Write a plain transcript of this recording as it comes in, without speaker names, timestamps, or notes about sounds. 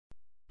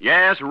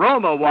Yes,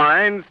 Roma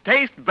wines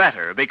taste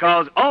better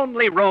because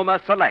only Roma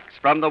selects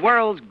from the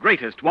world's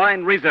greatest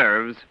wine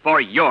reserves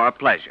for your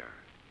pleasure.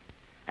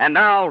 And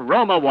now,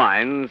 Roma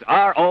Wines,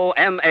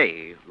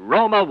 R-O-M-A,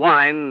 Roma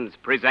Wines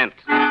present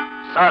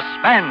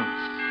Suspense.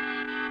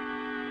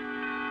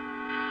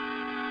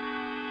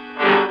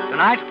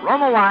 Tonight,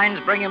 Roma Wines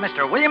bring you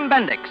Mr. William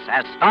Bendix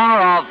as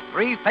star of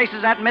Three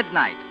Faces at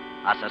Midnight,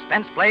 a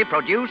suspense play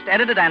produced,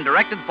 edited, and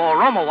directed for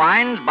Roma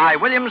Wines by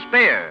William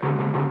Spear.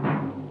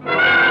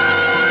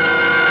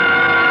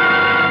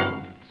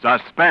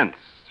 Suspense,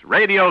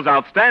 radio's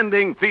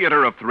outstanding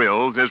theater of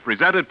thrills, is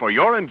presented for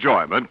your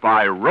enjoyment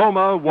by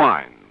Roma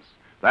Wines.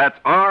 That's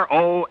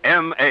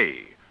R-O-M-A,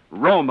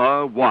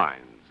 Roma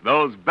Wines.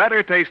 Those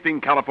better-tasting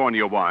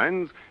California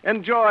wines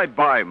enjoyed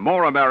by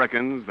more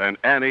Americans than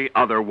any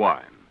other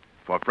wine.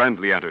 For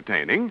friendly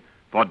entertaining,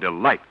 for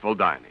delightful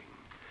dining.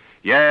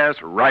 Yes,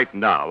 right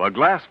now, a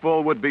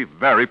glassful would be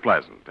very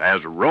pleasant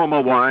as Roma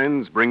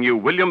Wines bring you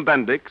William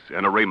Bendix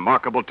in a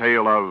remarkable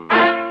tale of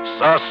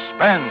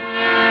suspense.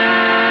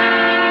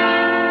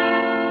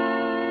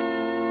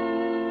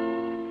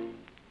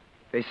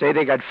 They say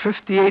they got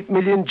 58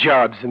 million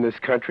jobs in this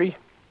country.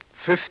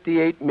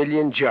 58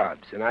 million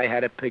jobs, and I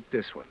had to pick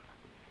this one.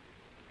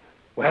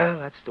 Well,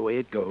 that's the way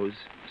it goes.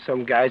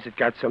 Some guys that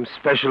got some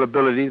special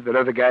ability that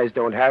other guys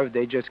don't have,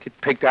 they just get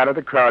picked out of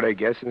the crowd, I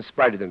guess, in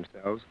spite of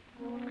themselves.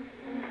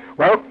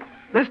 Well,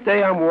 this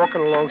day I'm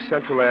walking along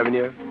Central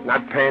Avenue,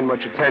 not paying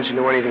much attention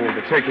to anything in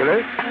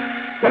particular.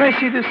 Then I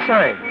see this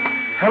sign,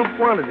 Help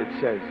Wanted, it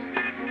says,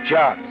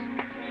 jobs.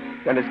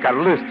 Then it's got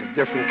a list of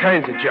different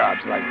kinds of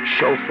jobs, like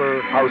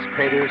chauffeur, house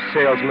painter,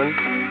 salesman.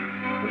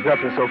 There's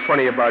nothing so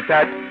funny about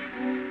that.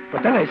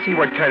 But then I see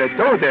what kind of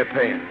dough they're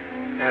paying.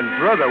 And,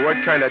 brother, what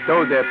kind of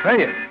dough they're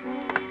paying.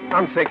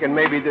 I'm thinking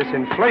maybe this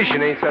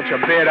inflation ain't such a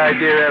bad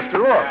idea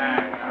after all.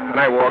 And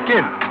I walk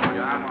in.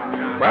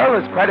 Well,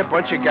 there's quite a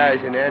bunch of guys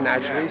in there,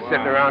 naturally,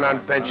 sitting around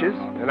on benches.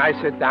 And I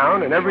sit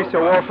down, and every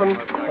so often,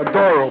 a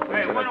door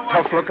opens, and a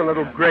tough-looking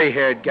little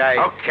gray-haired guy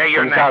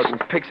comes out and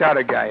picks out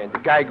a guy, and the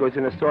guy goes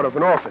in a sort of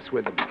an office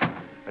with him.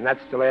 And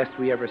that's the last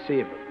we ever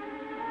see of him.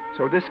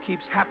 So this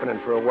keeps happening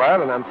for a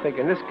while, and I'm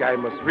thinking this guy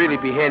must really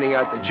be handing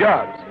out the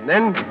jobs. And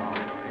then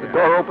the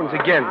door opens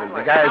again, and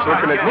the guy is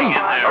looking at me.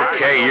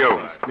 Okay,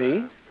 you.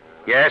 Me?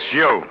 Yes,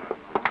 you.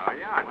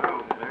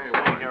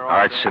 All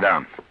right, sit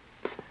down.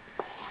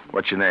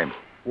 What's your name?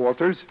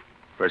 Walters.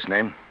 First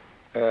name?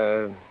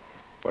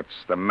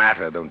 What's the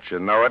matter? Don't you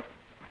know it?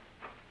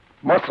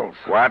 Muscles.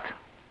 What?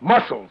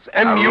 Muscles.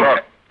 Now, M-U...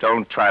 look,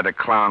 don't try to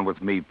clown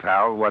with me,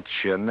 pal. What's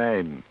your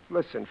name?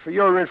 Listen, for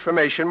your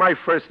information, my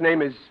first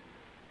name is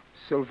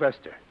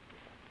Sylvester.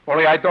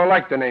 Only I don't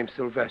like the name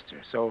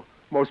Sylvester, so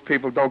most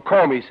people don't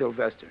call me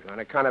Sylvester. On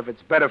account of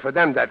it's better for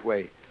them that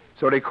way.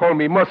 So they call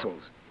me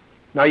Muscles.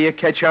 Now you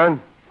catch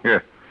on?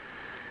 Here.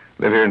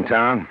 Live here in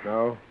town?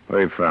 No.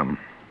 Where you from?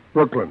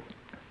 Brooklyn.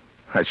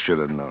 I should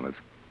have known it.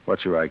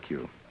 What's your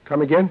IQ?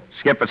 Come again?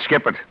 Skip it,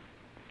 skip it.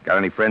 Got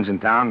any friends in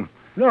town?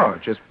 No,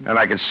 just... And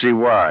I can see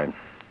why.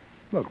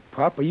 Look,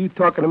 Pop, are you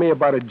talking to me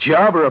about a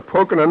job or a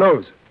poke in the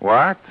nose?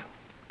 What?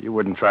 You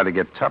wouldn't try to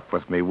get tough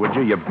with me, would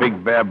you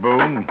big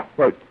baboon?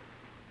 What?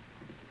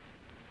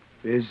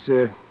 Is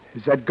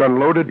that gun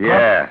loaded, Pop?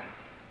 Yeah.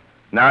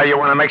 Now you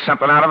want to make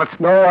something out of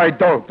it? No, I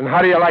don't. And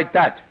how do you like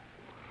that?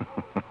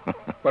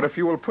 But if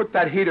you will put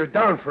that heater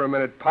down for a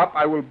minute, Pop,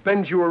 I will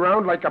bend you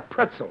around like a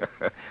pretzel.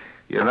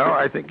 You know,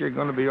 I think you're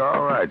going to be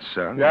all right,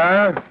 son.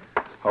 Yeah?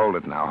 Hold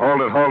it now.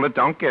 Hold it.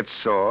 Don't get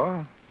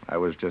sore. I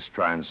was just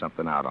trying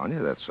something out on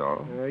you, that's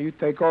all. You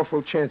take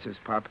awful chances,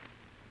 Pop.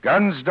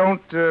 Guns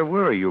don't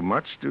worry you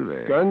much, do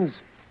they? Guns?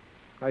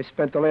 I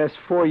spent the last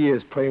 4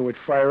 years playing with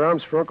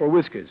firearms for Uncle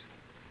Whiskers.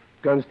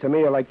 Guns to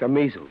me are like the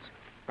measles.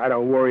 I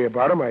don't worry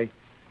about them. I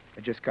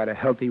just got a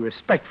healthy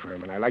respect for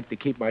them, and I like to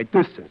keep my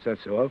distance,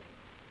 that's all.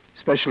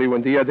 Especially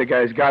when the other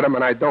guys got them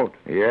and I don't.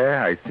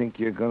 Yeah, I think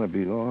you're going to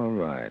be all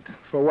right.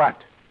 For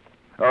what?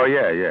 Oh,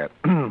 yeah.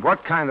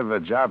 What kind of a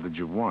job did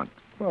you want?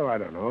 Well, I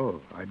don't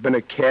know. I've been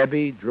a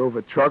cabbie, drove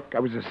a truck. I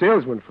was a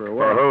salesman for a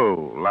while. For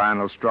who?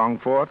 Lionel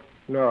Strongfort?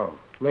 No.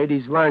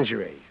 Ladies'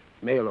 lingerie.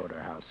 Mail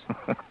order house.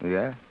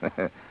 Yeah?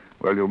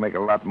 Well, you'll make a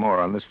lot more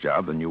on this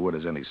job than you would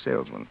as any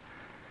salesman.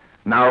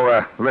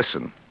 Now,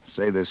 listen.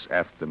 Say this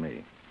after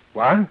me.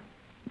 What?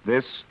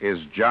 This is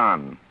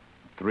John.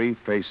 3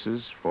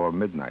 Faces for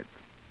Midnight.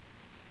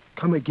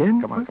 Come again?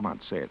 Come on.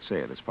 Say it.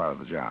 It's part of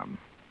the job.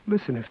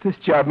 Listen, if this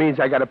job means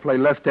I got to play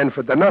left end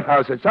for the nut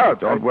house, it's out.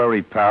 Don't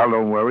worry, pal.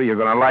 Don't worry. You're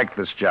going to like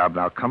this job.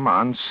 Now, come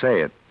on.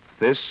 Say it.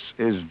 This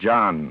is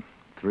John.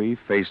 3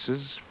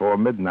 Faces for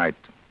Midnight.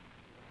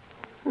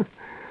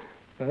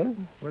 Well,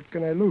 what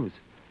can I lose?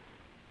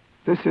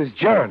 This is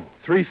John.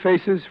 3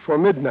 Faces for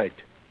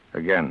Midnight.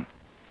 Again.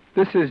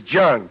 This is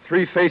John.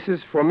 3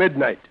 Faces for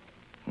Midnight.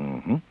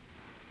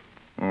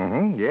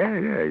 Yeah.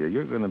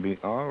 You're going to be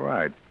all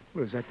right.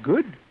 Well, is that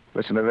good?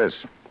 Listen to this.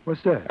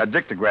 What's that? A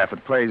dictograph.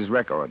 It plays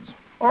records.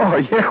 Oh,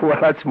 yeah, well,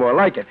 that's more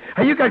like it.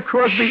 Hey, you got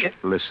Crosby... Shh,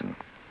 listen.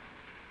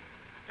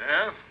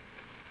 Yeah?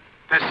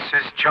 This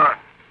is John.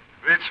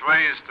 Which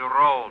way is the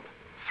road?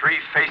 3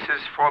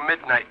 faces for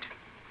midnight.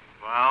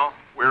 Well?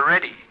 We're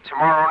ready.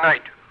 Tomorrow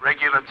night,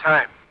 regular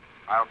time.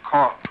 I'll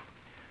call.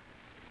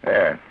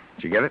 There.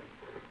 Did you get it?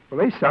 Well,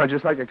 they sound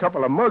just like a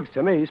couple of mugs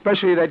to me,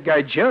 especially that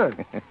guy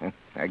John.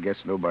 I guess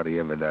nobody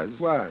ever does.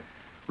 What?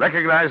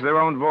 Recognize their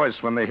own voice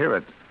when they hear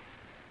it.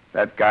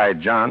 That guy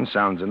John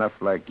sounds enough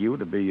like you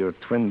to be your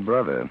twin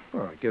brother.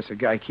 Oh, I guess a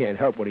guy can't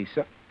help what he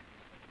sounds.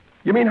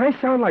 You mean I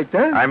sound like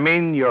that? I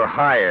mean you're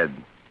hired.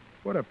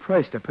 What a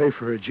price to pay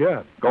for a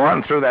job. Go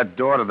on through that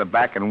door to the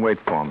back and wait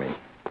for me.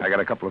 I got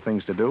a couple of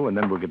things to do, and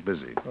then we'll get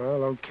busy.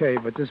 Well, okay,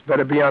 but this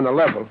better be on the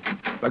level.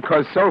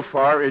 Because so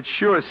far, it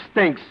sure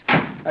stinks.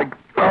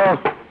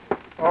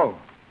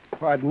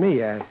 Pardon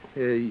me.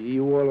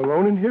 You all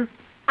alone in here?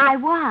 I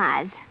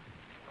was.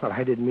 Well,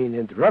 I didn't mean to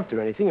interrupt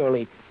or anything,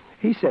 only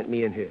he sent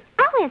me in here.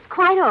 Oh, it's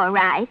quite all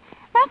right.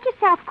 Make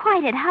yourself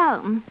quite at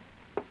home.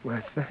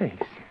 Well,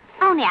 thanks.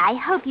 Only I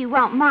hope you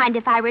won't mind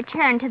if I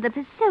return to the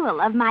pursuit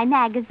of my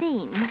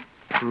magazine.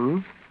 Hmm?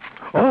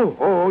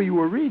 Oh, you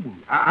were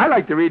reading. I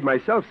like to read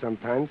myself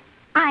sometimes.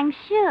 I'm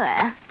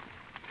sure.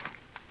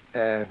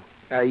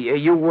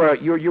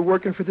 You're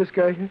working for this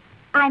guy here?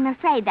 I'm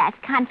afraid that's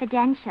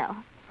confidential.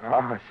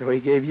 Oh, so he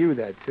gave you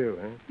that, too,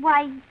 huh?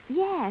 Why,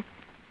 yes.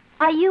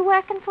 Are you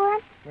working for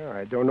him? Well,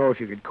 I don't know if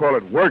you could call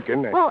it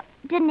working. Well,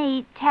 didn't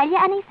he tell you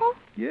anything?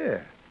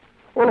 Yeah.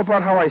 All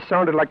about how I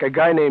sounded like a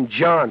guy named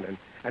John,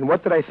 and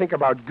what did I think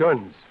about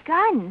guns.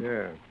 Guns?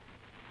 Yeah.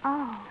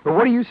 Oh. Well,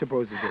 what are you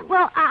supposed to do?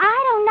 Well,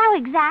 I don't know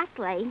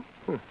exactly.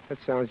 That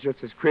sounds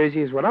just as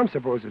crazy as what I'm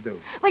supposed to do.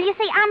 Well, you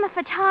see, I'm a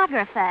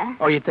photographer.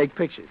 Oh, you take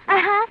pictures?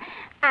 Uh-huh.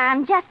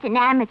 I'm just an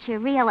amateur,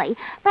 really.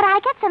 But I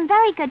get some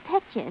very good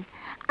pictures.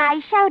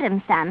 I showed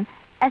him some.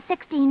 A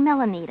 16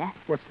 millimeter.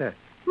 What's that?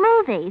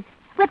 Movies.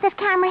 With this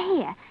camera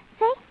here.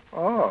 See?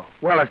 Oh.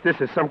 Well, if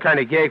this is some kind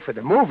of gag for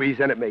the movies,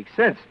 then it makes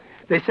sense.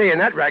 They say in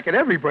that racket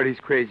everybody's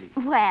crazy.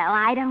 Well,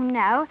 I don't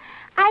know.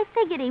 I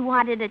figured he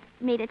wanted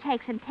me to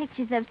take some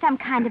pictures of some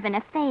kind of an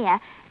affair.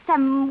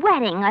 Some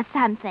wedding or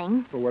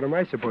something. Well, what am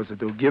I supposed to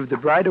do? Give the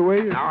bride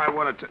away? Now I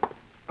wanted to...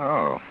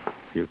 Oh,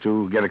 you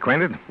two get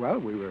acquainted? Well,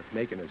 we were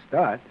making a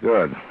start.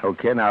 Good.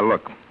 Okay, now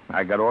look.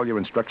 I got all your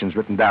instructions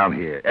written down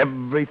here.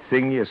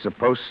 Everything you're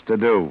supposed to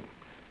do.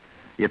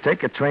 You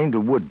take a train to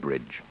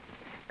Woodbridge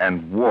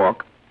and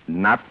walk,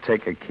 not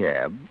take a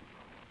cab,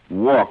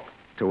 walk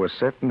to a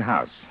certain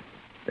house.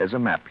 There's a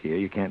map here.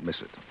 You can't miss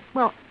it.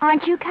 Well,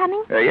 aren't you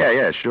coming?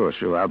 Yeah, sure.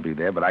 I'll be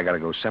there, but I got to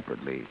go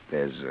separately.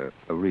 There's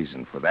a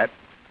reason for that.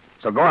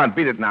 So go on,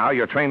 beat it now.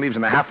 Your train leaves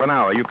in a half an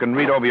hour. You can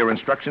read over your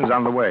instructions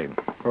on the way.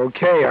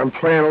 Okay, I'm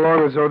playing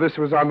along as though this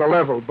was on the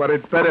level, but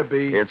it better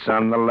be. It's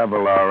on the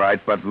level, all right,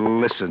 but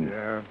listen.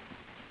 Yeah.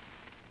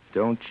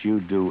 Don't you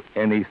do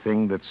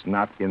anything that's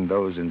not in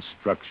those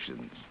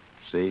instructions.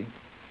 See?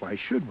 Why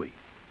should we?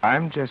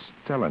 I'm just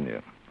telling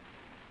you.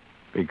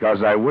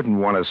 Because I wouldn't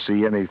want to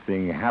see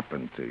anything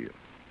happen to you.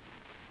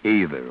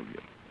 Either of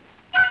you.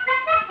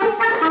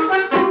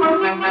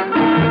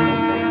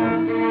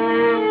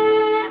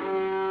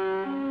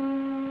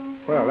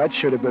 Well, that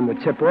should have been the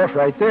tip-off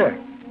right there.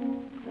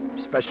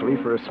 Especially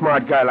for a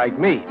smart guy like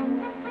me.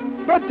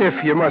 But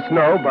if you must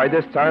know, by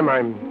this time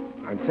I'm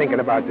thinking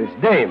about this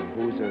dame,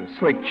 who's a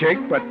slick chick,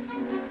 but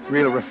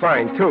real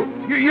refined, too.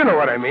 You know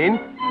what I mean.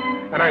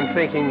 And I'm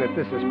thinking that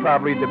this is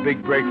probably the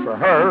big break for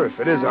her, if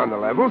it is on the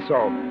level,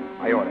 so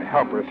I ought to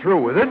help her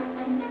through with it.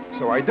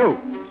 So I do.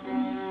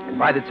 And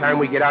by the time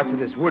we get out to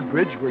this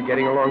Woodbridge, we're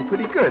getting along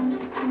pretty good.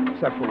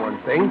 Except for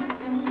one thing.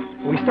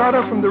 We start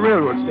off from the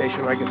railroad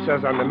station, like it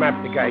says on the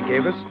map the guy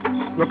gave us,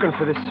 looking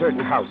for this certain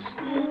house.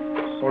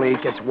 Only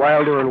it gets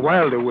wilder and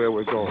wilder where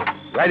we're going.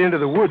 Right into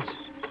the woods.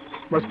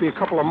 Must be a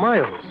couple of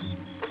miles.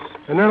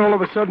 And then all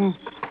of a sudden,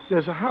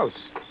 there's a house.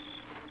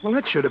 Well,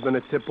 that should have been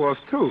a tip-off,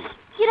 too.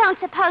 You don't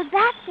suppose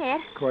that's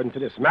it? According to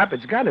this map,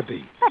 it's got to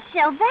be. But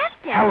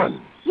Sylvester.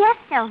 Helen. Yes,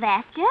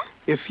 Sylvester.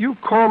 If you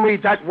call me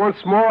that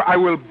once more, I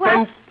will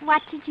bend...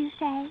 What did you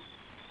say?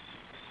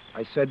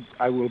 I said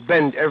I will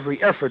bend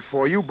every effort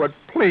for you, but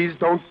please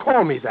don't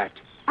call me that.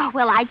 Oh,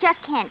 well, I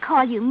just can't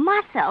call you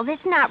muscle.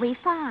 It's not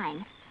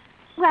refined.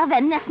 Well,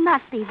 then this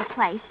must be the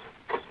place.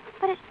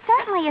 But it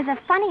certainly is a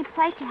funny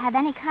place to have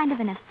any kind of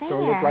an affair.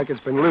 Don't look like it's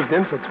been lived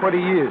in for 20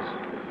 years.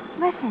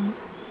 Listen.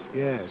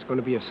 Yeah, it's going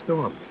to be a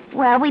storm.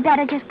 Well, we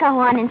better just go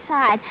on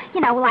inside.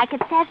 You know, like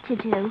it says to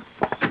do.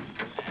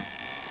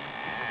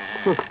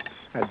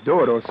 That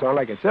door don't sound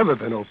like it's ever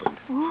been opened.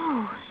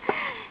 Ooh.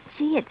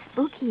 Gee, it's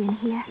spooky in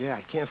here. Yeah,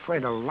 I can't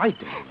find a light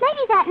in here.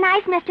 Maybe that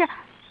nice Mr...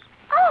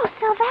 Oh,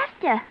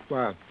 Sylvester.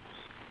 What?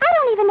 I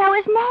don't even know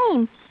his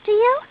name. Do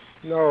you?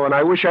 No, and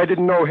I wish I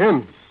didn't know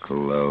him.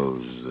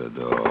 Close the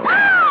door.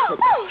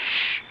 Oh!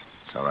 Shh.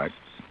 It's all right.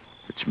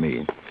 It's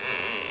me.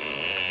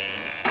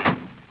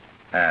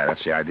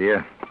 That's the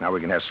idea. Now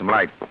we can have some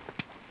light.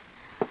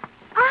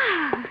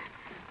 Ah.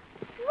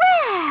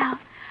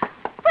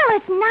 Well,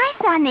 it's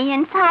nice on the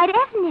inside,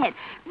 isn't it?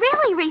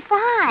 Really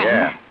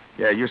refined.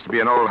 Yeah, it used to be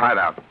an old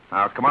hideout.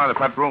 Now, come on to the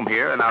front room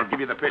here, and I'll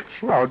give you the pitch.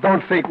 Well,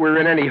 don't think we're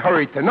in any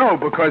hurry to know,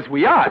 because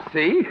we are,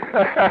 see?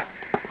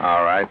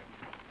 All right.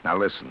 Now,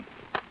 listen.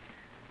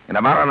 In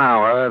about an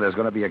hour, there's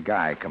going to be a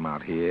guy come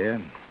out here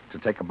to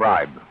take a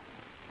bribe.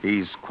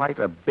 He's quite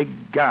a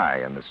big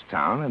guy in this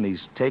town, and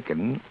he's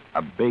taken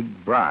a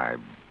big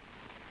bribe.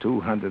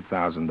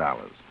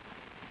 $200,000.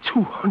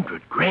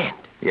 200 grand.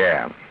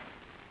 Yeah.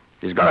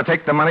 He's going to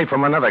take the money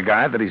from another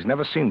guy that he's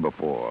never seen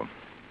before.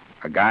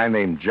 A guy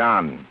named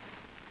John.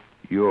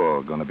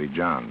 You're going to be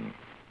John.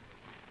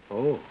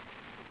 Oh.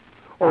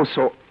 Oh,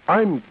 so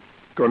I'm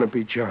going to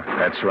be John.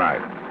 That's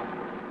right.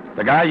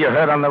 The guy you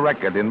heard on the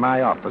record in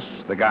my office,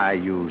 the guy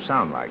you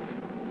sound like.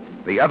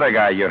 The other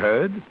guy you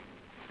heard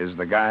is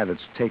the guy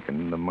that's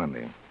taken the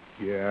money.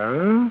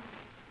 Yeah?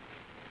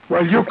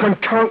 Well, you can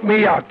count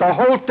me out. The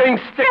whole thing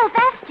sticks.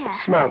 Sylvester.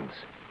 Smells.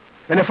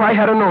 And if I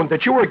had known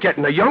that you were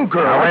getting a young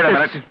girl... Now, wait a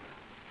like this- minute.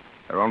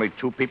 There are only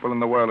two people in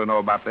the world who know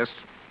about this.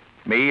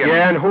 Me and...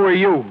 Yeah, and who are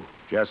you?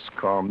 Just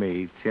call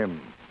me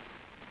Tim.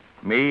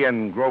 Me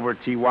and Grover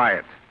T.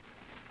 Wyatt.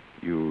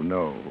 You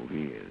know who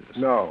he is.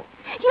 No.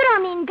 You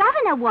don't mean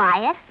Governor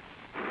Wyatt?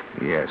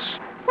 Yes.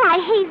 Why,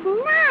 he's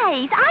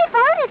nice. I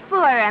voted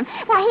for him.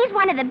 Why, he's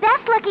one of the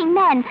best-looking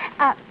men.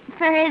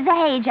 For his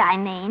age, I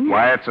mean.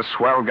 Wyatt's a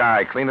swell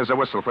guy, clean as a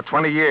whistle, for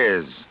 20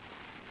 years.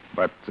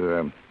 But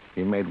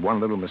he made one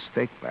little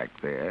mistake back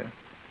there,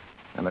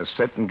 and a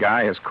certain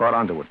guy has caught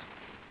onto it.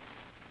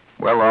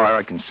 Well, all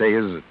I can say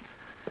is that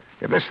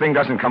if this thing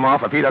doesn't come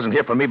off, if he doesn't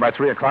hear from me by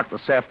 3 o'clock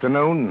this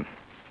afternoon,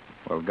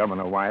 well,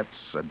 Governor Wyatt's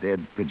a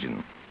dead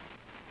pigeon.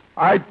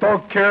 I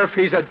don't care if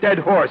he's a dead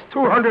horse.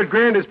 200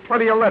 grand is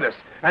plenty of lettuce,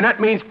 and that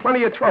means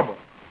plenty of trouble.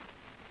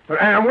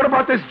 And what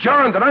about this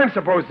John that I'm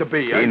supposed to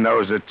be? He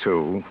knows it,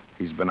 too.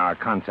 He's been our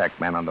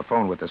contact man on the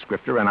phone with the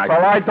scripter, and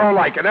Well, I don't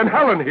like it. And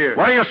Helen here.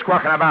 What are you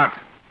squawking about?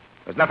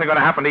 There's nothing going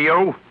to happen to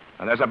you,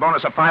 and there's a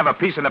bonus of $5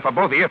 apiece in it for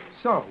both of you.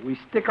 So, we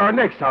stick our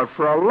necks out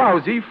for a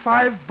lousy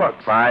 $5.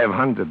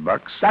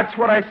 $500. That's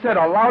what I said,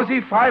 a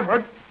lousy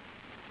 500.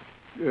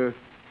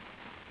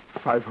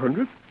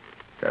 500?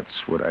 That's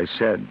what I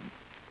said.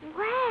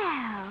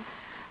 Well.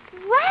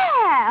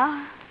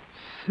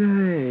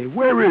 Say,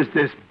 where is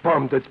this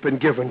bum that's been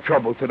giving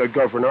trouble to the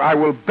governor? I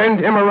will bend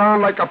him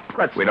around like a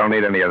pretzel. We don't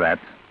need any of that.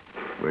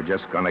 We're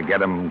just going to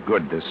get him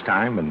good this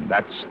time, and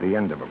that's the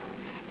end of him.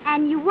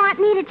 And you want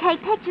me to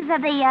take pictures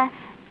of the,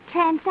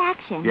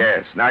 transaction?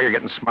 Yes, now you're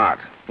getting smart.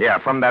 Yeah,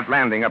 from that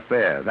landing up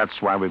there.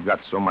 That's why we've got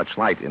so much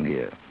light in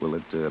here. Will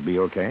it be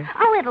okay?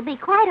 Oh, it'll be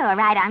quite all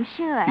right, I'm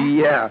sure.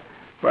 Yeah,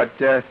 but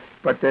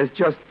there's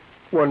just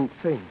one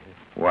thing.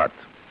 What?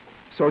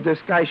 So this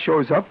guy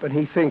shows up and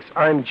he thinks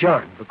I'm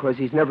John because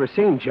he's never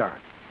seen John.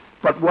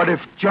 But what if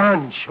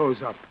John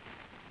shows up?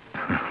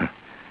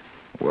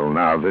 Well,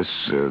 now, this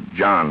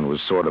John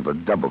was sort of a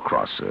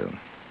double-crosser.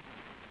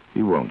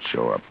 He won't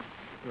show up.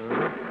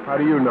 How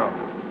do you know?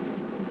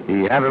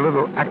 He had a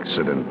little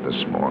accident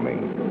this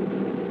morning.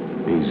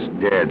 He's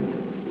dead.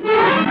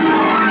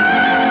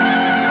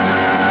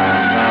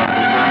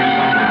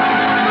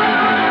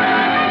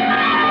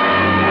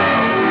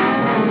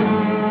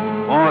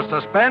 For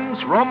Suspense,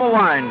 Roma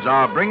Wines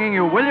are bringing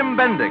you William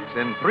Bendix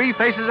in Three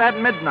Faces at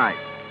Midnight.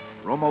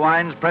 Roma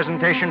Wines'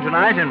 presentation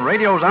tonight in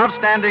radio's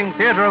outstanding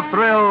theater of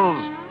thrills,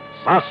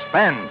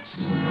 Suspense.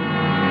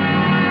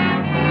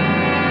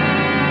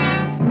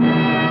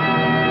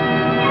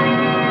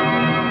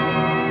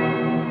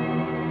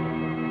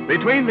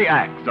 Between the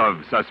acts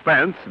of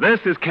Suspense, this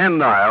is Ken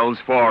Niles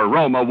for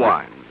Roma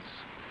Wines.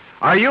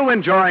 Are you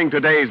enjoying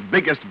today's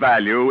biggest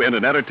value in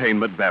an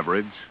entertainment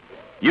beverage?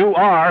 You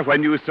are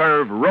when you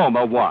serve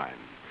Roma Wine,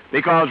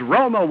 because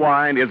Roma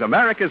Wine is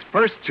America's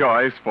first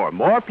choice for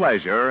more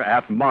pleasure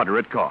at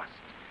moderate cost.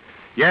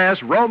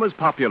 Yes, Roma's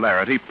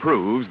popularity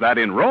proves that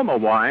in Roma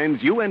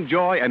Wines you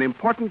enjoy an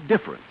important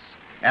difference,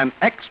 an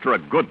extra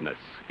goodness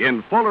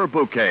in fuller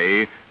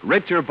bouquet,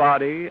 richer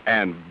body,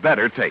 and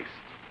better taste.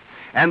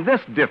 And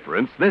this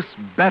difference, this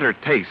better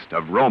taste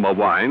of Roma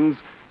wines,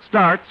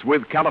 starts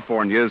with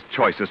California's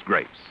choicest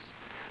grapes.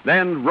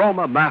 Then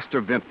Roma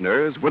master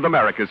vintners with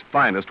America's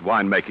finest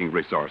winemaking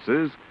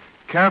resources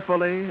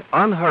carefully,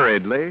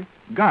 unhurriedly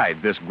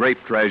guide this grape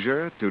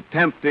treasure to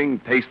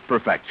tempting taste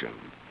perfection.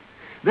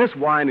 This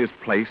wine is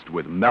placed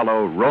with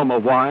mellow Roma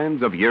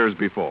wines of years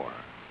before.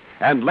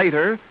 And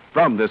later,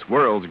 from this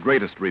world's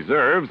greatest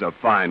reserves of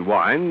fine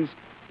wines,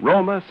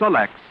 Roma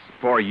selects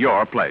for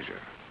your pleasure.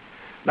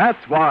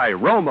 That's why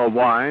Roma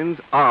wines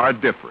are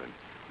different.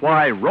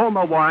 Why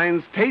Roma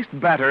wines taste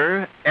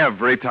better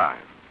every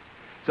time.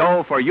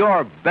 So for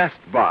your best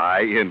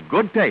buy in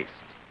good taste,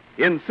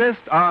 insist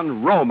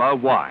on Roma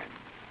wine.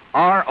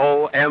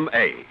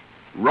 R-O-M-A.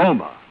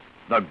 Roma,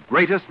 the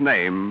greatest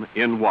name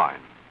in wine.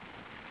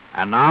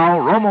 And now,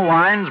 Roma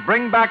Wines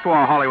bring back to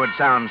our Hollywood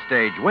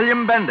soundstage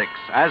William Bendix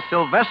as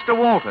Sylvester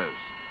Walters,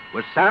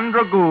 with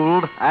Sandra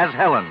Gould as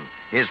Helen,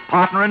 his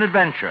partner in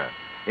adventure,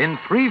 in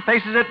Three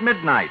Faces at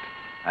Midnight,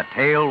 a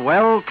tale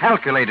well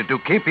calculated to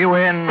keep you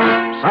in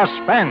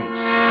suspense.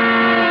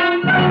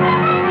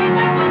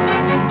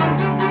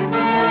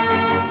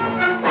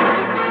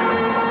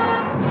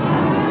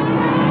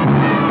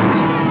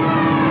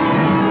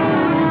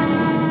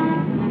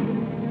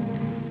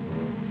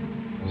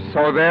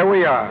 So So there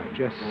we are,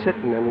 just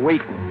sitting and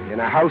waiting in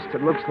a house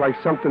that looks like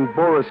something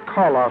Boris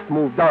Karloff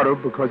moved out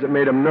of because it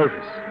made him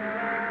nervous.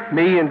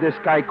 Me and this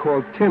guy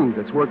called Tim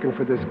that's working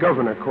for this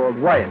governor called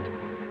Wyatt,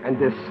 and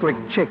this slick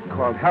chick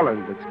called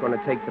Helen that's going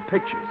to take the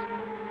pictures.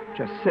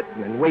 Just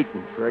sitting and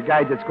waiting for a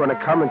guy that's going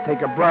to come and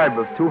take a bribe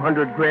of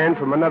 $200,000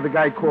 from another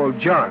guy called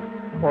John.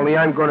 Only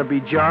I'm going to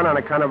be John on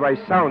account of I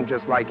sound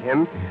just like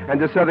him,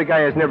 and this other guy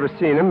has never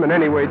seen him, and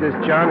anyway, this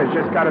John has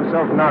just got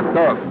himself knocked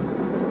off.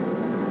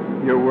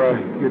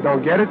 You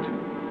don't get it?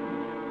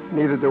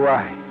 Neither do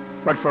I.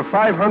 But for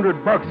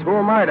 $500, who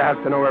am I to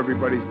have to know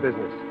everybody's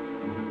business?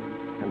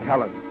 And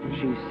Helen,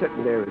 she's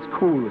sitting there as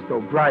cool as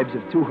though bribes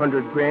of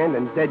 $200,000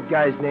 and dead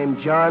guys named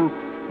John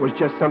was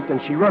just something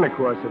she run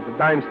across at the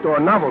dime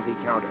store novelty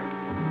counter.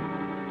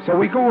 So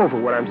we go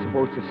over what I'm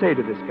supposed to say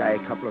to this guy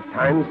a couple of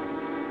times,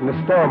 and the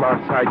storm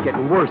outside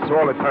getting worse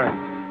all the time.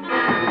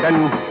 And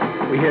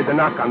then we hear the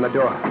knock on the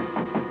door.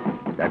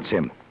 That's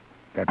him.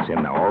 That's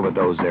him. Now, all the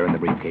dough's there in the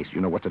briefcase.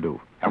 You know what to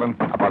do. Helen,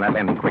 up on that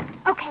landing, quick.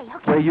 Okay.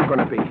 Where are you going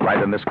to be? Right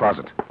in this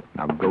closet.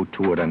 Now, go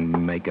to it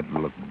and make it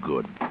look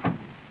good.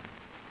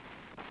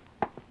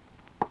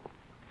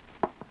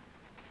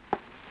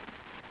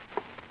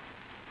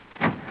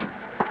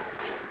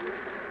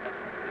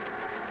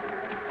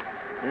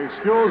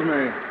 Excuse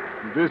me.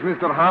 Is this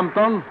Mr.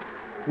 Hampton?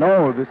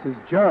 No, this is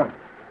John.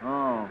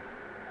 Oh.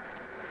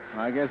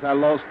 I guess I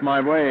lost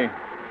my way.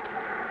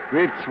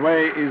 Which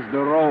way is the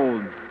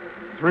road?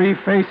 3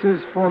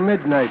 faces for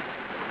midnight.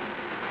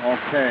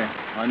 Okay.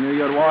 I knew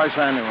your voice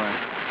anyway.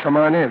 Come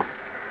on in.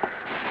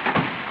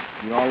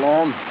 You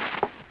alone?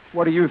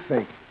 What do you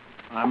think?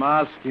 I'm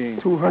asking.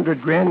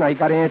 $200,000, I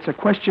got to answer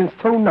questions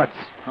till nuts.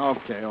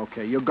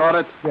 Okay. You got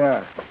it?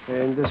 Yeah,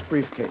 in this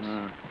briefcase.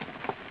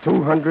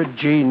 200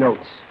 G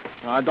notes.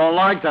 I don't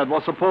like that.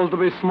 What's supposed to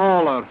be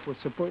smaller?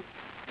 What's the point?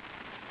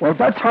 Well,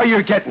 that's how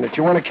you're getting it.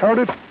 You want to count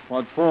it?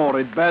 What for?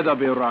 It better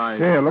be right.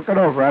 Here, look it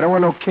over. I don't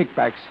want no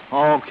kickbacks.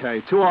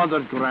 Okay,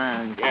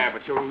 $200,000. Yeah,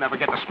 but you'll never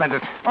get to spend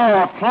it.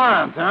 Oh, a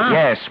plant, huh?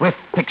 Yes, with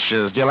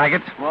pictures. Do you like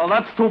it? Well,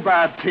 that's too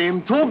bad,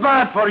 Tim. Too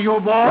bad for you,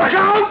 boy. Look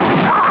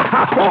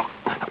out!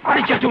 What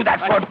did you do that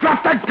for?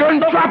 Drop that gun!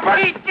 Drop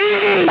it!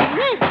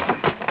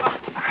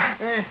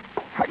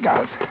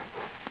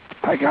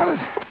 I got it.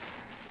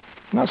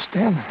 Now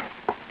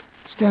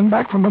stand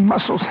back from the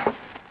muscles.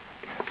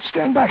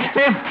 Stand back.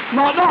 Tim!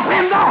 No,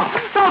 Tim, no!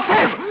 No,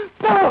 Tim!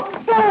 No!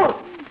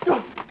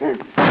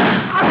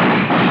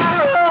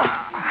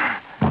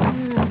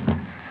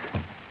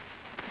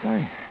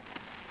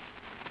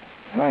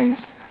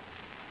 Thanks.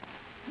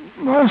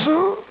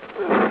 Muscle.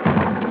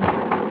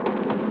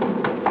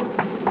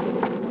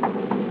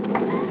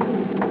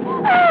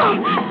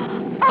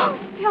 Oh,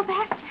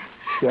 Sylvester.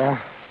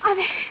 Yeah. Are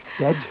they...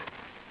 Dead?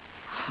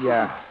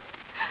 Yeah.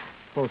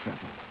 Both of them.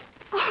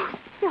 Oh,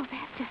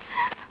 Sylvester.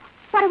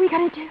 What are we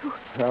going to do?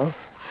 Well,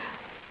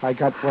 I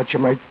got what you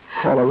might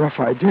call a rough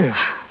idea.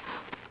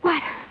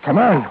 What? Come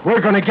on.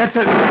 We're going to get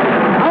this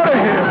out of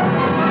here.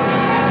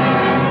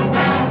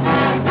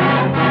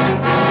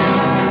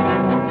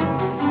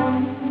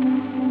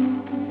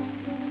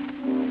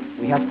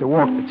 We have to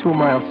walk the 2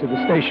 miles to the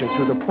station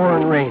through the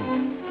pouring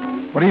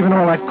rain. But even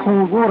all that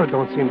cold water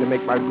don't seem to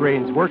make my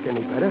brains work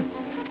any better.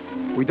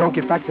 We don't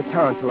get back to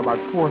town till about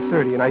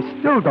 4:30, and I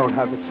still don't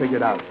have it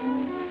figured out.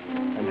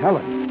 And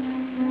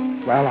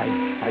Helen, well,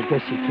 I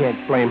guess you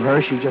can't blame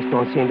her. She just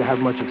don't seem to have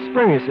much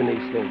experience in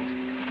these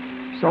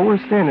things. So we're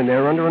standing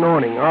there under an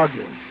awning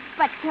arguing.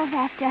 But,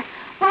 Sylvester,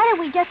 why don't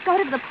we just go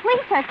to the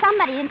police or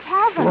somebody and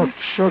tell them? Look,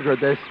 Sugar,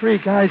 there's 3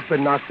 guys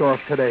been knocked off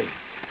today.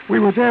 We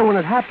were there when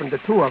it happened, the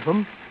 2 of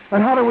them.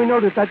 And how do we know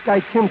that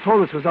guy Tim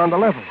told us was on the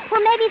level?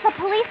 Well, maybe the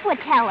police would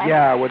tell us.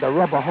 Yeah, with a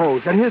rubber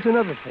hose. And here's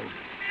another thing.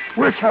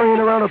 We're carrying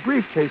around a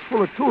briefcase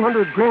full of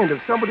 $200,000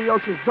 of somebody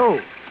else's dough.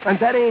 And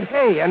that ain't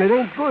hay, and it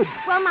ain't good.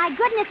 Well, my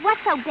goodness,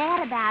 what's so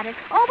bad about it?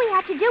 All we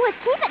have to do is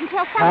keep it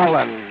until somebody...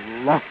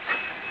 Helen, look.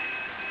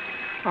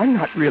 I'm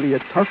not really a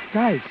tough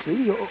guy,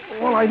 see?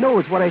 All I know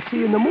is what I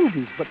see in the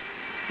movies. But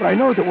I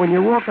know that when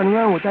you're walking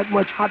around with that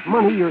much hot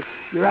money,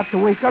 you're apt to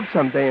wake up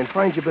someday and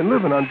find you've been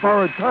living on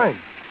borrowed time.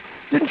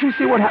 Didn't you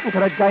see what happened to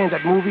that guy in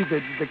that movie,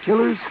 The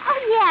Killers? Oh,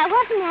 yeah,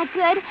 wasn't that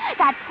good?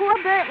 That poor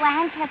Burt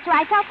Lancaster.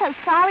 I felt so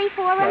sorry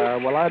for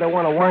him. Well, I don't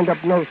want to wind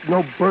up no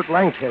Burt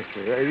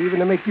Lancaster, even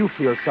to make you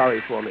feel sorry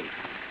for me.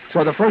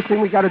 So the first thing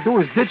we got to do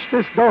is ditch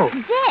this dough.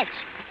 Ditch?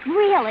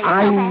 Really?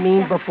 I Sylvester?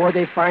 mean before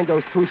they find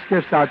those 2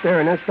 stiffs out there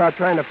and then start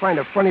trying to find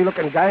a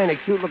funny-looking guy and a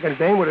cute-looking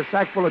dame with a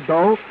sack full of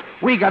dough,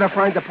 we got to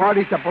find the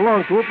parties that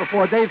belong to it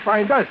before they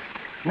find us.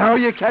 Now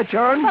you catch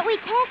on? But we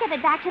can't give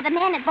it back to the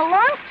man it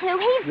belongs to.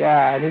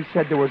 Yeah, and he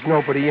said there was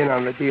nobody in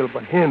on the deal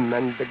but him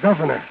and the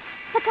governor.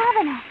 The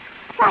governor.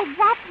 Why,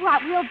 that's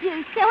what we'll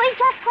do, silly.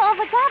 Just call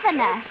the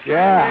governor.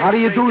 Yeah, how do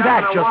you do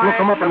that? Just look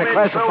him up in the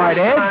classified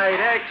ads?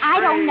 I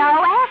don't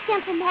know. Ask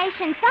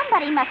information.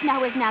 Somebody must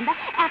know his number.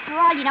 After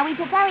all, you know, he's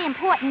a very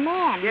important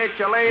man.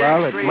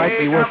 Well, it might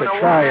be worth a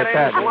try at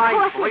that. Of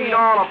course it is.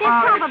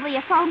 There's probably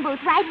a phone booth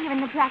right here in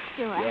the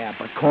drugstore. Yeah,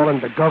 but calling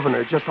the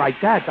governor just like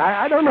that,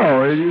 I don't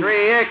know.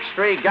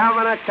 Extra,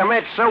 governor,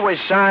 commit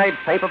suicide,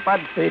 paper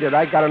bud. Beat it,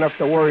 I got enough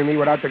to worry me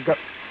without the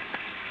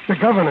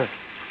governor.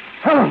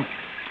 Helen,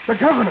 the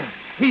governor.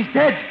 He's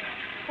dead.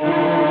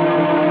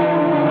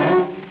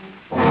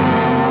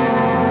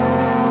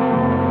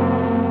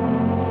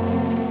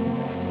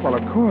 Well,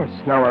 of course.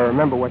 Now I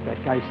remember what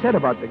that guy said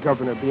about the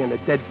governor being a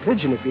dead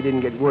pigeon if he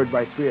didn't get word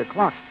by 3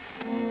 o'clock.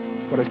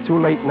 But it's too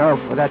late now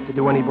for that to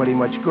do anybody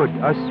much good,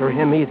 us or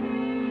him either.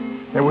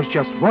 There was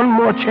just one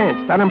more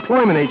chance, that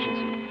employment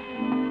agency.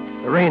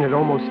 The rain had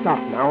almost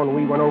stopped now, and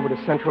we went over to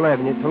Central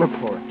Avenue to look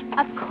for it.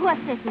 Of course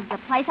this is the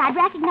place. I'd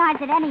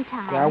recognize it any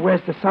time. Yeah,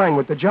 where's the sign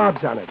with the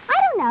jobs on it?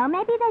 I don't know.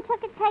 Maybe they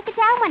take it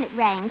down when it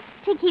rains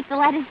to keep the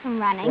letters from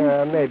running.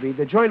 Yeah, maybe.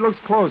 The joint looks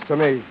closed to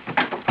me.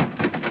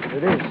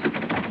 It is.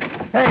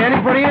 Hey,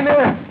 anybody in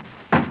there?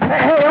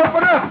 Hey,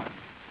 open up!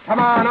 Come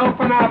on,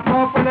 open up.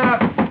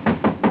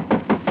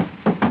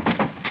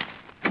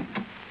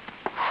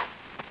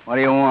 What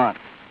do you want?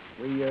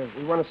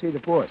 We want to see the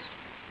boss.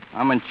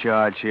 I'm in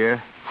charge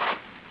here.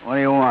 What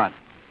do you want?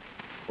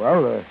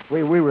 Well,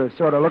 we were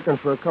sort of looking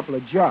for a couple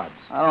of jobs.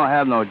 I don't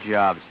have no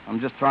jobs. I'm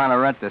just trying to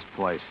rent this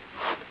place.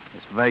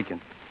 It's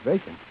vacant.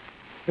 Vacant?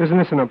 Isn't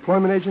this an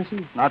employment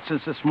agency? Not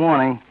since this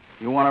morning.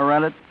 You want to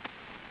rent it?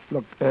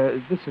 Look,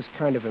 this is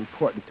kind of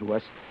important to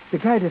us. The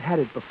guy that had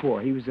it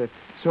before, he was a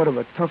sort of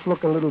a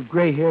tough-looking little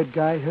gray-haired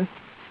guy, huh?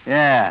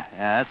 Yeah,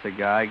 that's a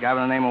guy by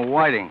the name of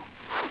Whiting.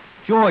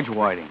 George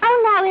Whiting.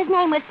 Oh, no, his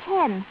name was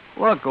Tim.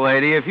 Look,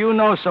 lady, if you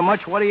know so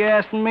much, what are you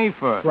asking me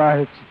for?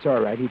 Well, it's all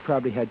right. He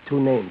probably had 2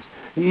 names.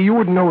 You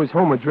wouldn't know his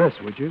home address,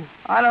 would you?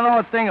 I don't know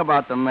a thing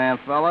about the man,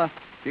 fella.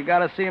 If you got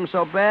to see him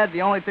so bad,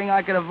 the only thing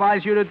I could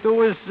advise you to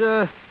do is,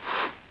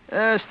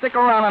 stick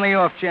around on the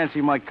off chance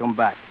he might come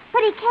back.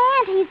 But he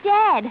can't. He's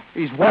dead.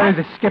 He's what?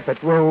 Well, skip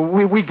it. Well,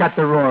 we got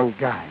the wrong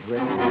guy.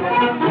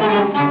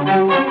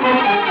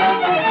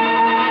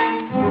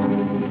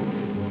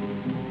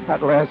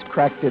 That last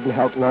crack didn't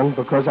help none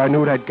because I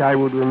knew that guy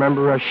would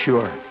remember us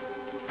sure.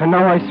 And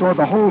now I saw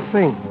the whole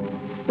thing.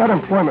 That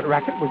employment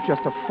racket was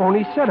just a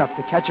phony setup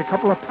to catch a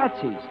couple of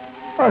patsies.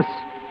 Us.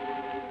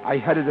 I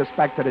headed us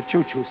back to the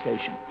choo-choo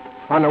station.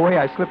 On the way,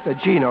 I slipped a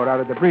G-note out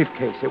of the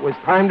briefcase. It was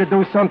time to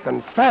do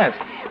something fast.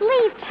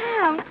 Leave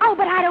town? Oh,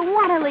 but I don't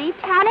want to leave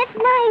town. It's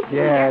nice.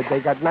 Yeah, they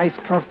got nice,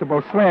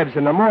 comfortable slabs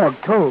in the morgue,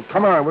 too.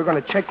 Come on, we're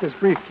going to check this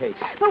briefcase.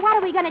 But what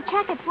are we going to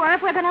check it for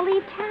if we're going to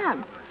leave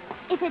town?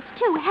 If it's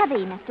too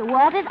heavy, Mr.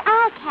 Walters,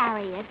 I'll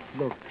carry it.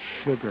 Look,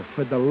 Sugar,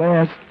 for the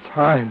last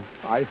time,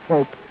 I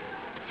hope.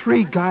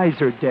 3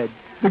 guys are dead.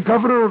 The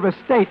governor of a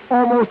state,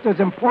 almost as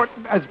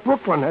important as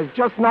Brooklyn, has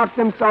just knocked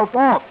himself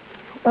off.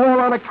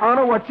 All on account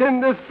of what's in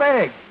this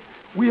bag.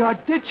 We are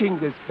ditching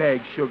this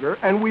bag, Sugar,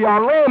 and we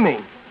are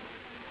lambing.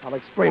 I'll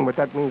explain what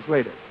that means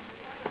later.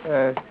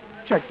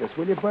 Check this,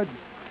 will you, Bud?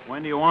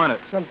 When do you want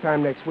it?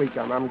 Sometime next week.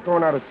 I'm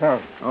going out of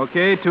town.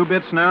 Okay, 2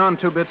 bits now and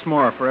 2 bits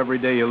more for every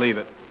day you leave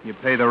it. You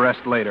pay the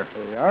rest later.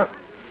 There you are.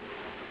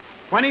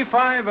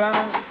 25,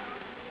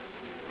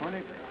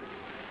 20.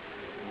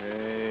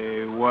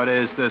 Hey, what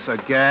is this, a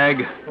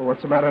gag? Well,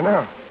 what's the matter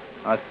now?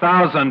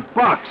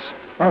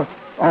 $1,000.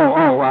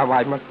 Oh,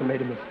 I must have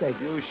made a mistake.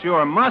 You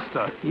sure must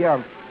have.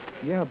 Yeah,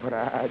 but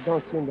I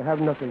don't seem to have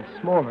nothing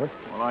smaller.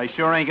 Well, I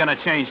sure ain't gonna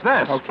change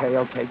this.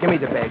 Okay. Give me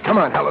the bag. Come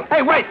on, Helen.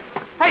 Hey, wait!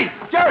 Hey,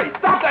 Jerry,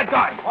 stop that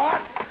guy!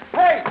 What?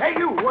 Hey,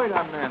 you, wait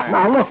a minute.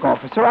 Now, look,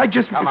 officer, I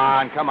just... Come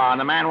on.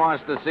 The man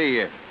wants to see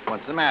you.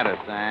 What's the matter,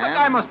 Sam? The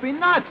guy must be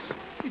nuts.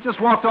 He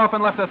just walked off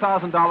and left a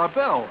 $1,000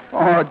 bill.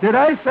 Oh, did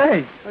I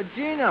say? A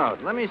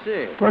G-note. Let me see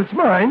it. Well, it's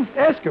mine.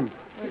 Ask him.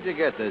 Where'd you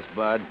get this,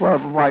 Bud? Well,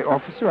 why,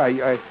 officer,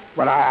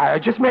 I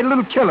just made a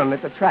little killing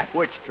at the track.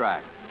 Which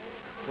track?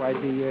 Why,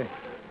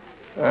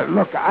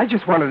 look, I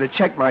just wanted to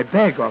check my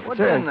bag, officer.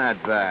 What's in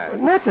that bag?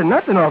 Nothing,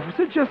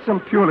 officer. Just some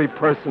purely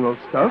personal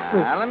stuff.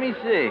 Let me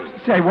see.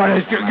 Say, what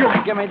is...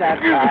 Give me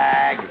that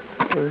bag.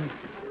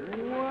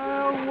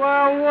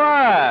 Well,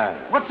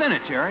 what? What's in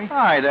it, Jerry?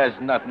 Why, there's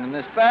nothing in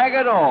this bag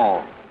at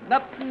all.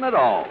 Nothing at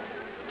all.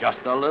 Just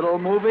a little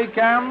movie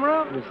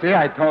camera. You see,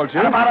 I told you.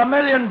 And about $1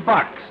 million.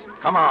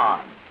 Come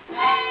on.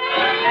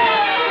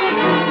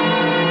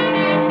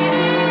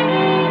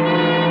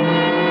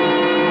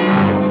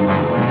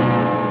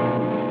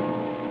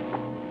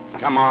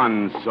 Come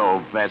on,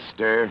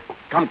 Sylvester.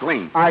 Come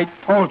clean. I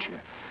told you.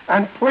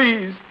 And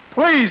please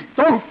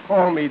don't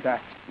call me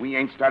that. We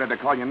ain't started to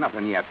call you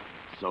nothing yet,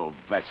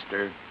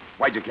 Sylvester.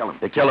 Why'd you kill him?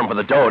 You killed him for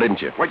the dough,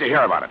 didn't you? Where'd you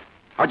hear about it?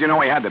 How'd you know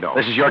he had the dough?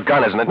 This is your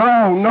gun, isn't it?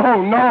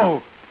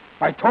 No.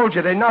 I told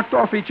you they knocked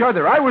off each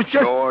other. I was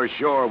just...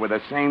 Sure, with the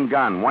same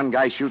gun. One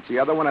guy shoots the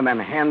other one and then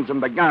hands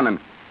him the gun, and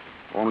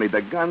only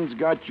the gun's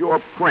got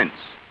your prints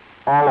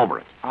all over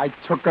it. I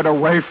took it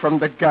away from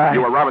the guy.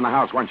 You were robbing the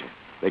house, weren't you?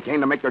 They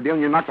came to make their deal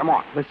and you knocked them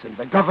off. Listen,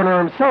 the governor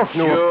himself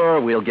knew. Sure,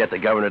 we'll get the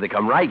governor to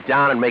come right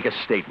down and make a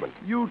statement.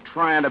 You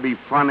trying to be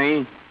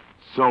funny,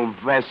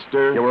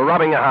 Sylvester? You were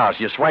robbing a house.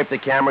 You swiped the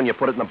camera and you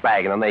put it in the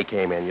bag, and then they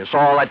came in. You saw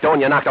all that dough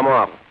and you knocked them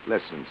off.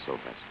 Listen,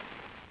 Sylvester.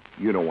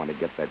 You don't want to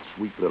get that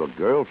sweet little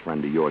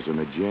girlfriend of yours in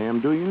a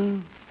jam, do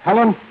you?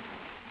 Helen,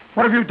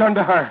 what have you done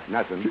to her?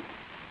 Nothing.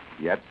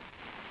 Yet.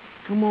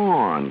 Come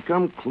on,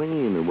 come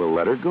clean and we'll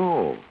let her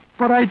go.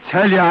 But I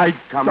tell you,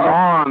 Come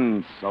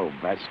on,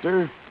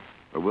 Sylvester.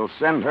 Or we'll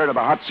send her to the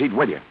hot seat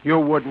with you. You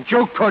wouldn't.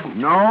 You couldn't.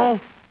 No?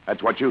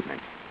 That's what you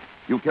think.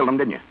 You killed him,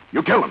 didn't you?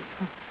 You killed him.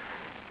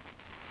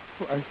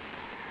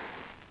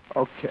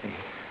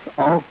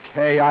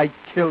 Okay, I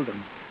killed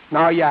him.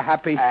 Now you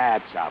happy?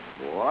 That's a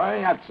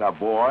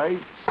boy.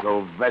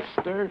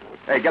 Sylvester.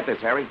 Hey, get this,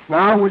 Harry.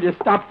 Now will you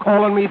stop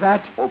calling me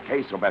that?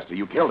 Okay, Sylvester,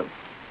 you killed him.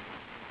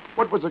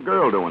 What was the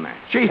girl doing there?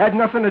 She had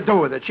nothing to do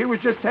with it. She was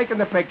just taking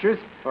the pictures.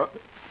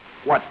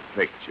 What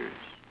pictures?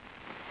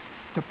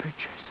 The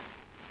pictures.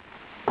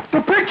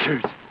 The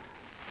pictures!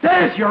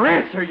 There's your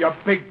answer, you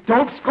big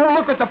dopes. Go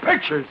look at the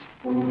pictures.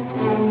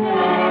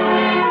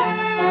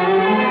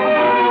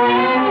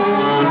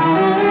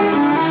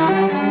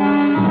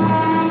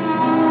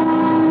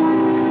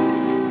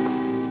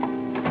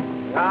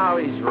 Oh,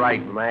 he's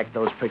right, Mac.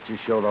 Those pictures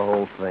show the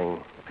whole thing.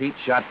 Pete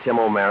shot Tim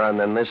O'Mara, and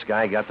then this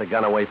guy got the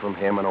gun away from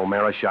him, and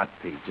O'Mara shot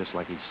Pete, just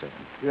like he said.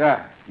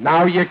 Yeah.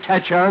 Now you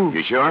catch on?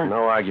 You sure?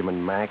 No argument,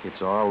 Mac.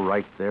 It's all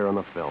right there on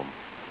the film.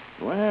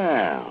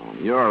 Well,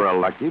 you're a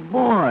lucky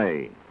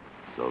boy,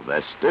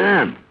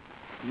 Sylvester.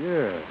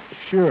 Yeah,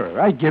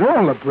 sure. I get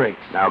all the breaks.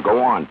 Now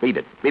go on, beat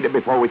it. Beat it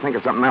before we think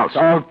of something else.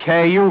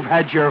 Okay, you've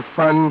had your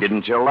fun.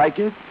 Didn't you like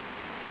it,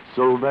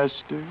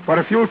 Sylvester? But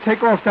if you'll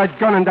take off that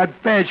gun and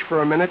that badge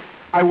for a minute,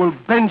 I will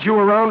bend you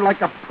around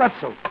like a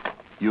pretzel.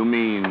 You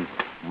mean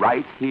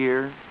right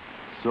here,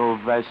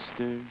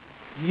 Sylvester?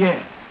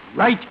 Yeah,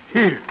 right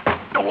here.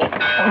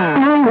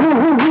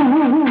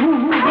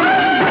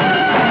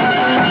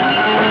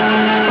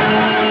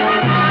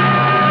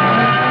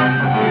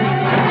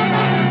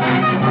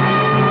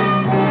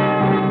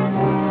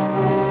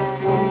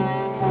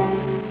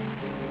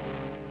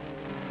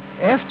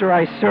 After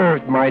I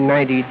served my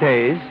 90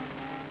 days,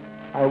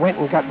 I went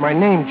and got my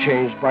name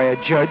changed by a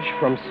judge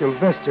from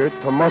Sylvester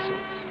to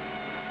Muscles.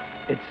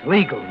 It's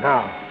legal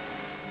now,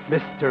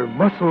 Mr.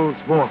 Muscles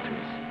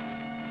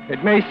Walters.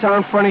 It may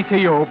sound funny to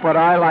you, but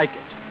I like it.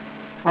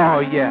 Oh,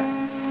 yeah,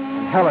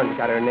 and Helen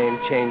got her name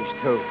changed,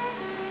 too.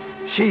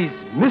 She's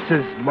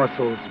Mrs.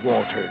 Muscles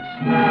Walters.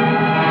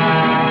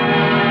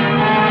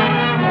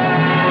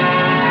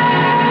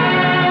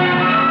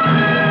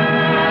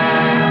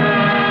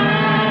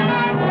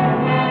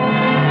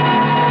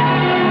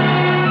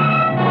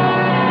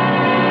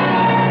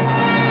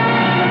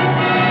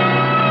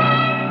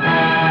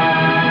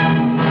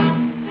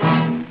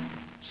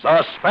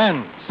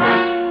 Suspense.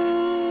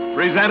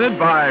 Presented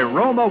by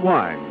Roma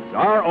Wines,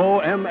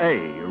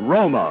 R-O-M-A,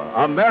 Roma,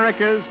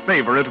 America's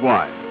favorite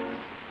wines.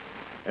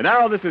 And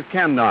now this is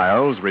Ken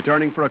Niles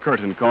returning for a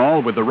curtain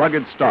call with the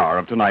rugged star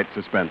of tonight's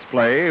suspense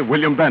play,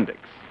 William Bendix.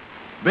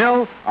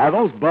 Bill, are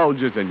those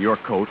bulges in your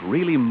coat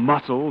really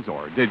muscles,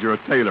 or did your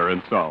tailor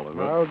install them?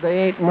 Well,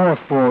 they ain't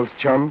mothballs,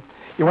 chum.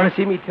 You want to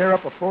see me tear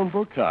up a phone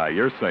book?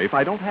 You're safe.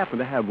 I don't happen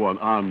to have one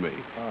on me.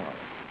 Oh.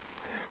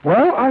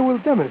 Well, I will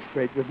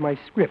demonstrate with my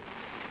script.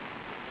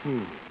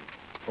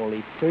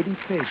 Only 30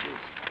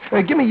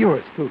 pages. Give me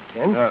yours, too,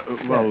 Ken.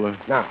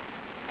 Now,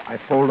 I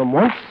fold them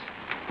once,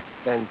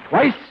 then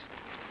twice,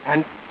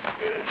 and...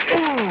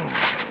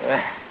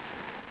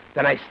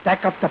 then I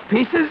stack up the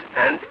pieces,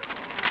 and...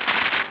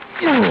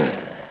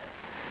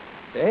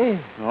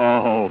 Hey?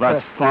 Oh,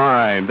 that's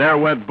fine. There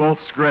went both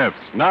scripts.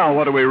 Now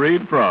what do we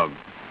read from?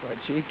 Well,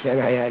 gee, Ken,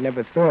 I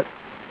never thought.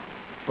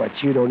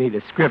 But you don't need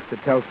a script to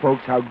tell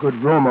folks how good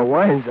Roma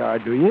wines are,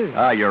 do you?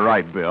 You're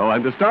right, Bill.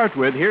 And to start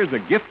with, here's a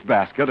gift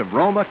basket of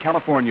Roma,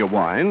 California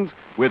wines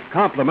with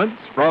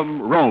compliments from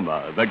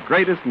Roma, the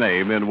greatest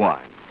name in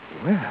wine.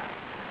 Well,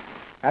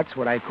 that's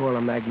what I call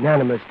a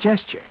magnanimous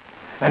gesture.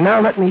 And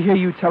now let me hear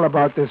you tell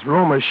about this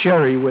Roma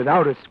sherry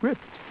without a script.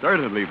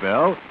 Certainly,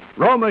 Bill.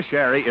 Roma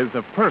Sherry is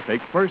the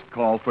perfect first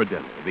call for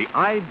dinner, the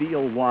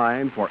ideal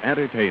wine for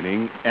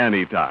entertaining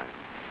any time.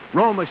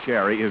 Roma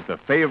Sherry is the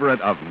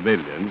favorite of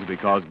millions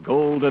because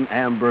golden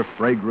amber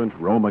fragrant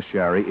Roma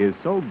Sherry is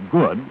so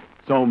good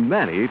so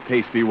many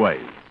tasty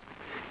ways.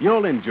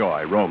 You'll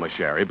enjoy Roma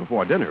Sherry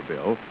before dinner,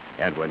 Bill,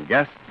 and when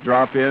guests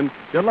drop in,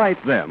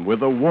 delight them with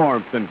the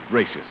warmth and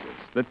graciousness,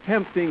 the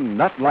tempting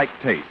nut-like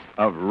taste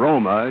of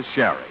Roma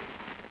Sherry.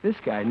 This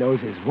guy knows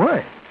his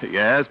wine.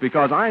 Yes,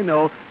 because I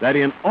know that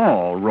in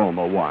all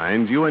Roma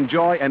wines you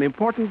enjoy an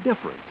important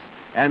difference.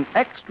 An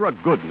extra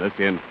goodness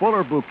in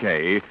fuller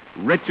bouquet,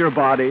 richer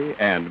body,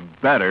 and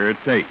better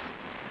taste.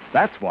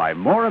 That's why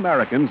more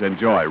Americans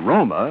enjoy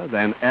Roma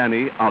than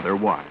any other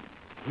wine.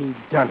 He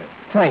done it.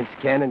 Thanks,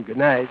 Ken, and good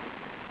night.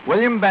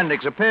 William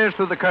Bendix appears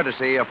through the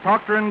courtesy of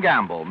Procter &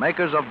 Gamble,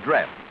 makers of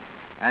Dreft,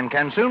 and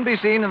can soon be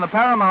seen in the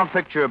Paramount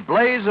picture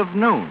Blaze of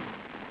Noon.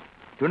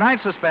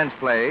 Tonight's suspense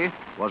play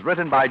was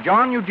written by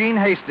John Eugene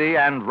Hasty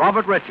and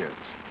Robert Richards.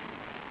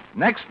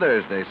 Next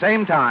Thursday,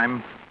 same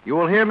time, you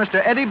will hear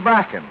Mr. Eddie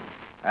Bracken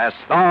as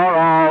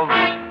star of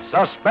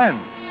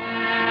Suspense.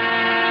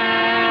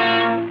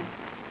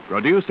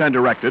 Produced and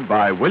directed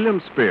by William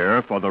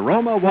Spear for the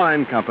Roma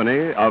Wine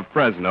Company of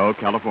Fresno,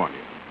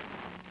 California.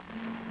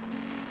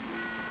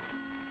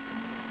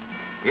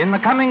 In the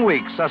coming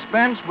weeks,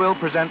 Suspense will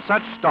present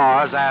such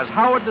stars as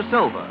Howard Da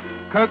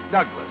Silva, Kirk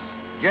Douglas,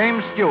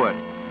 James Stewart,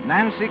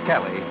 Nancy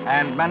Kelly,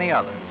 and many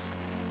others.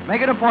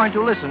 Make it a point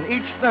to listen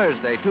each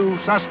Thursday to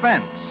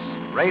Suspense,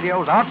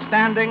 radio's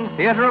outstanding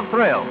theater of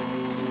thrills.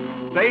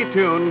 Stay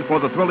tuned for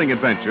the thrilling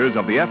adventures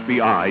of the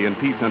FBI in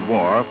peace and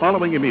war,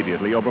 following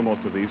immediately over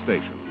most of these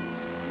stations.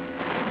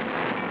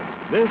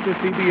 This is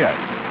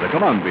CBS, the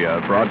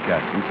Columbia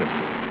Broadcasting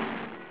System.